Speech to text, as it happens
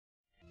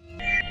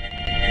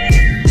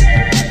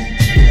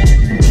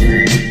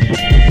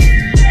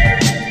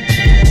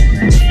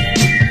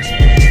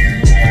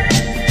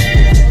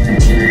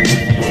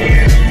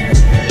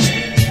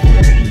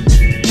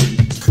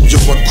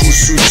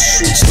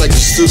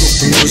of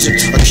the music,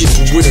 I keep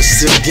it with it,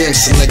 still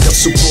gangster like I'm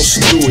supposed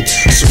to do it.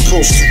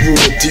 Supposed to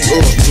rule it, the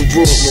earth, the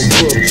world, my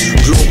world.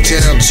 Globe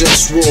town,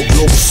 JustWar,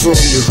 Globalfirm,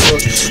 you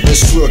heard?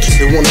 Let's work,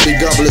 they wanna be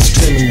godless,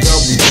 claiming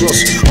God we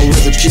trust. I'd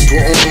rather keep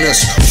it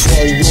honest, for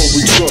our world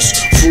we trust.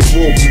 For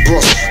war we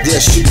bust, that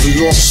shit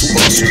belongs to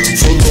us.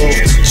 For love,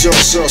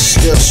 just us,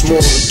 there's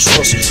more to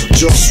trust.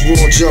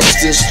 JustWar,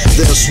 justice,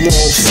 there's more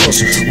of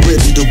us.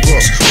 Ready to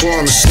bust, for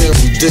understand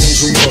we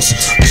dangerous.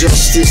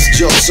 Justice,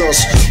 just us,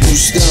 who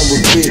stand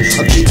with me.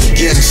 I keep it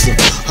gangster,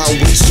 how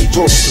we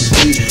supposed to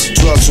be.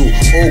 Try to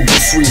all be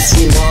free,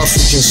 free my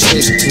African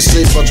slaves.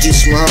 Enslaved by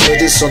these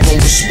Mohammedists, I don't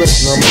respect,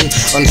 I mean,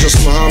 I'm just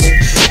Muhammad,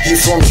 he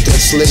founded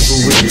that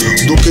slavery.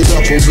 Look it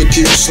up on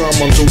Wiki Islam,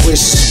 on the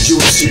waste of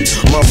guilty.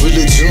 My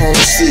religion,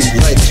 honesty,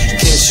 like,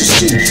 can't you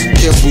see?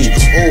 Can we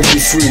all be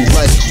free,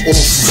 like, all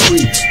for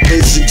free?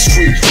 Basics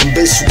free, and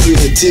basic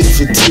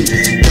creativity.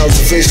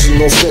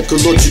 Cultivation of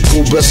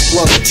ecological best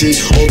quality.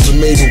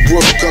 Automated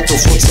work, cut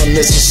off what's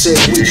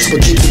unnecessary, but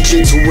keep the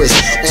clitoris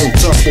on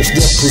top of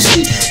that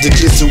pussy. The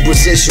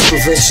clitorisation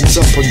prevention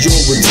top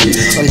priority.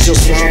 I'm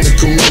just Muhammad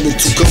commanded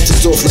to cut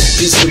it off like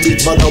peace to be,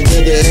 but I'd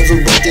rather have it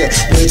right there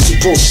where it's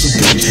supposed to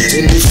be.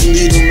 And if you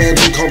need a man,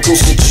 you come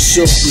close, let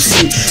yourself be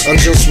free. I'm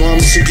just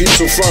Muhammad, simply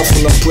so far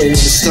from not playing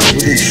in this time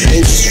with it.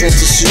 Ain't just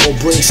fantasy or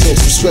brain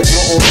cells, respect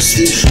my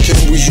honesty. Can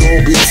we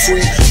all be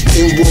free?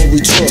 In war we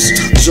trust.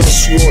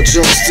 JustWar,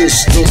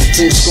 justice, them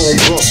things gon'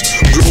 bust.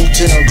 Globe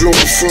town,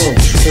 Globalfirm,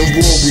 in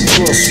war we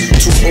trust.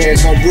 To all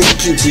my real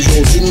people, yo,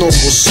 you know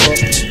what's up,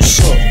 what's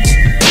up.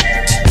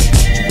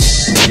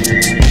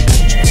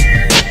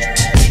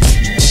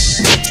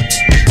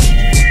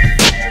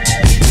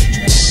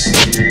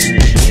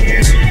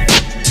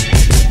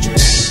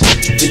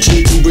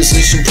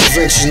 Clitorisation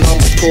prevention, I'm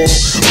appalled.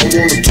 I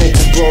wanna talk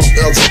about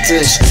other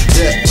things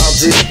that I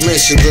didn't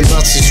mention. The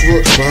Nazis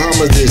were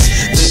Mohammedists,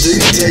 they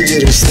didn't tell you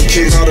this. They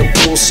kill out of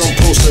posts, some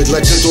posts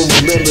like they don't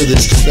remember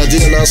this. I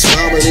realized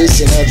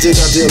Mohammedists, and I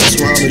realized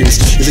Mohammedists.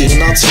 Either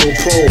you're Nazi or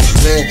Pole,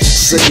 man,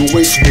 stay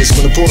away from this.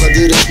 When the Pole I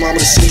did is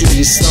Mohammed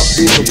secretly, you stop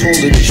being a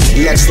Pole in me.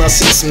 Relax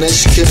Nazis and then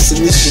she kept the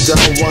niche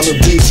down one of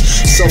these.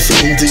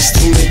 Suffering these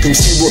to make them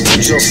see what the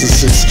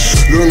justice is.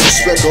 Learn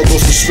respect, all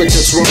those respect,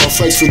 that's why I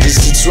fight for this.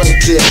 It's right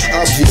clear,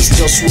 obvious,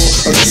 JustWar,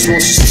 I just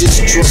want you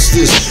to trust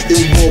this.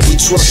 In war we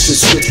trust it,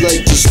 spit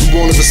like this. We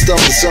won't ever stop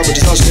the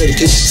sabotage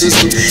education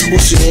system.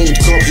 Who's your name? The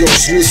copy of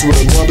Smith's word.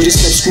 Remember this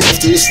name, school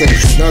after this name.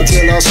 Now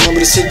dear last,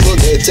 remember this Hitler,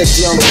 they attack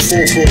the on the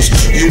four posts.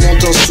 You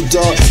want us to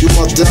die, you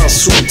might die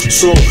soon.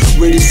 So,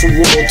 ready for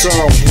war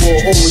time, war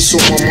always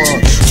on my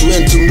mind. To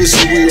end the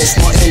misery of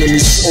my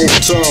enemies all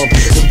time.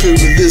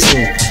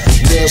 Imperialism,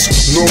 there's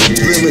no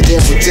limit,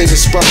 everything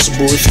is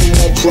possible. If you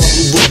want,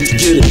 probably wouldn't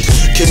get it.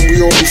 Can we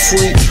all be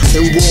free?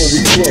 In war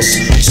we trust.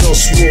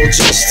 JustWar,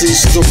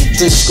 justice, them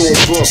things gon'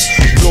 bust.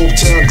 Globe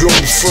town,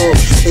 Globalfirm,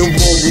 in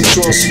war we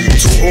trust.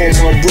 To all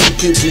my real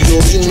people, yo,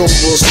 you know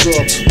what's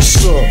up,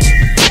 what's up.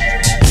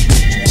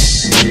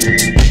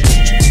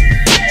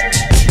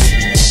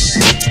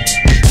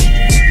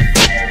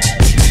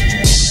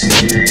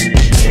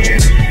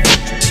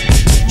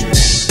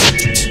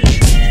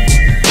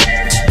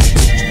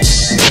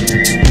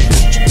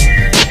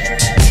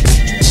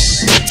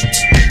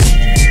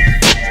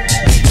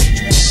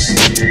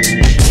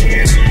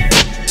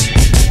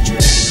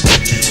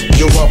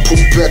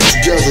 Back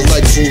together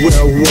like from where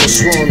I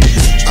was run.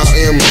 I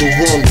am the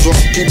one, but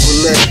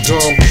people act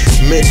dumb,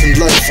 making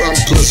life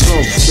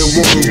unpleasant. They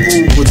wanna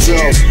rule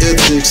without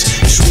ethics.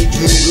 Treat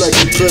me like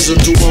a peasant.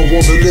 Do I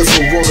wanna live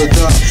or wanna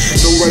die?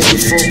 No right to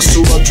fuck,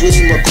 so I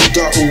dream I could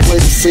die away,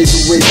 fade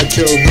away like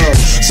hell now.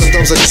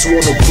 Sometimes I just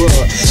wanna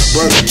cry,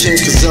 but I can't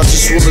cause I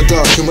just wanna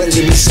die. Can my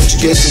enemies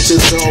subjugate into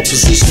the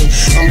opposition?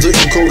 I'm the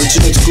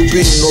ecology,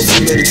 being of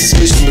humanity's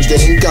mission, but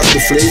they ain't got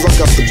the flavor, I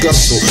got the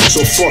gusto.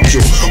 So fuck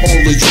you, all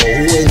of y'all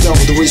who ain't down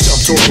with the race I'm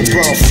talking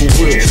about for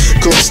real.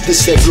 Cause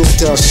this that broke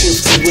down shit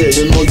for real.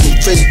 And all you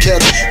fake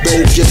cats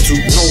better get to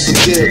know the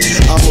deal.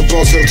 I'm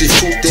about healthy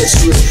food that's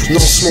real, no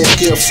smoke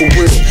here for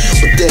real.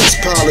 But that's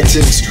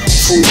politics,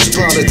 food is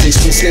politics.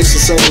 From slaves to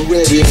Saudi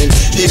Arabia and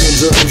even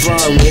the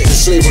environment,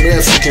 enslaving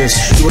Africans.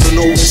 You wanna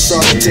know who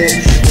started that?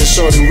 In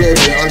Saudi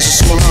Arabia, I'm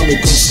just Muhammad,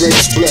 cause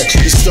slaves black,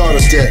 he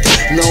started that.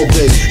 Now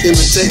they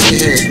imitate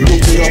him,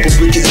 look it up on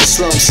Wiki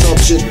Islam,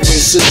 subject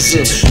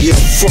racism. Yeah,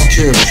 fuck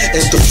him.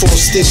 And the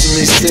false thing to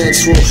me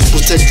stands for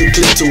protect the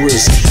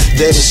clitoris.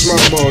 That is my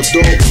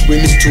motto. We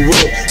need to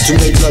work to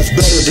make life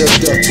better than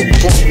that. But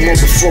punk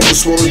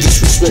motherfuckers wanna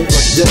disrespect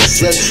like that.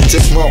 Let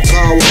take my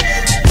power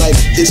like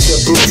it's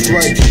their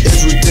birthright.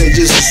 Every day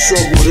is a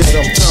struggle that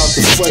I'm tired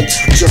to fight.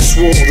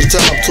 JustWar all the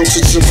time,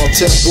 toxic to my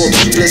tap board.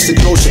 Plastic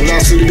notion,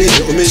 lies to the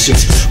media,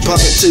 omissions.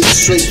 Politics,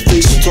 straight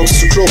fiction,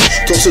 toxic to clothes,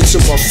 toxic to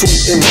my food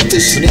and my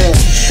dictionary.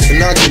 And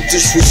I get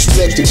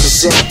disrespected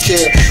cause I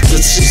care. The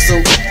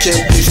system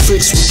can't be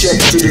fixed with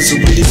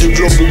capitalism. We need a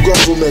global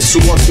government so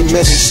I can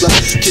manage like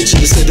kitchen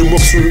instead of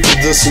works with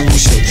the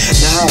solution.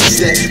 Now how's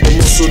that? They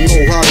also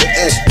know how to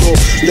act, bro.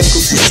 Lack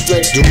of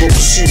respect,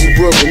 democracy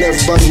will work and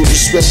everybody will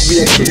respect me.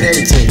 prosper and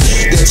everything.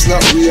 That's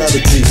not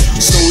reality,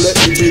 so let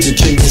me be the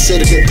king. They say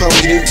to get power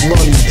need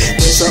money,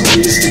 that's not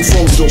realistic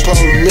for me. Though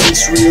power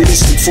remains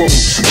realistic for me,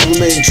 I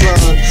remain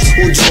trying.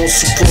 Who don't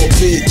support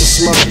me?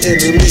 It's my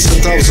enemies.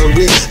 Sometimes I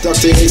read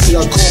Dr.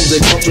 AC.com, they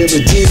got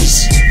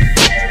remedies.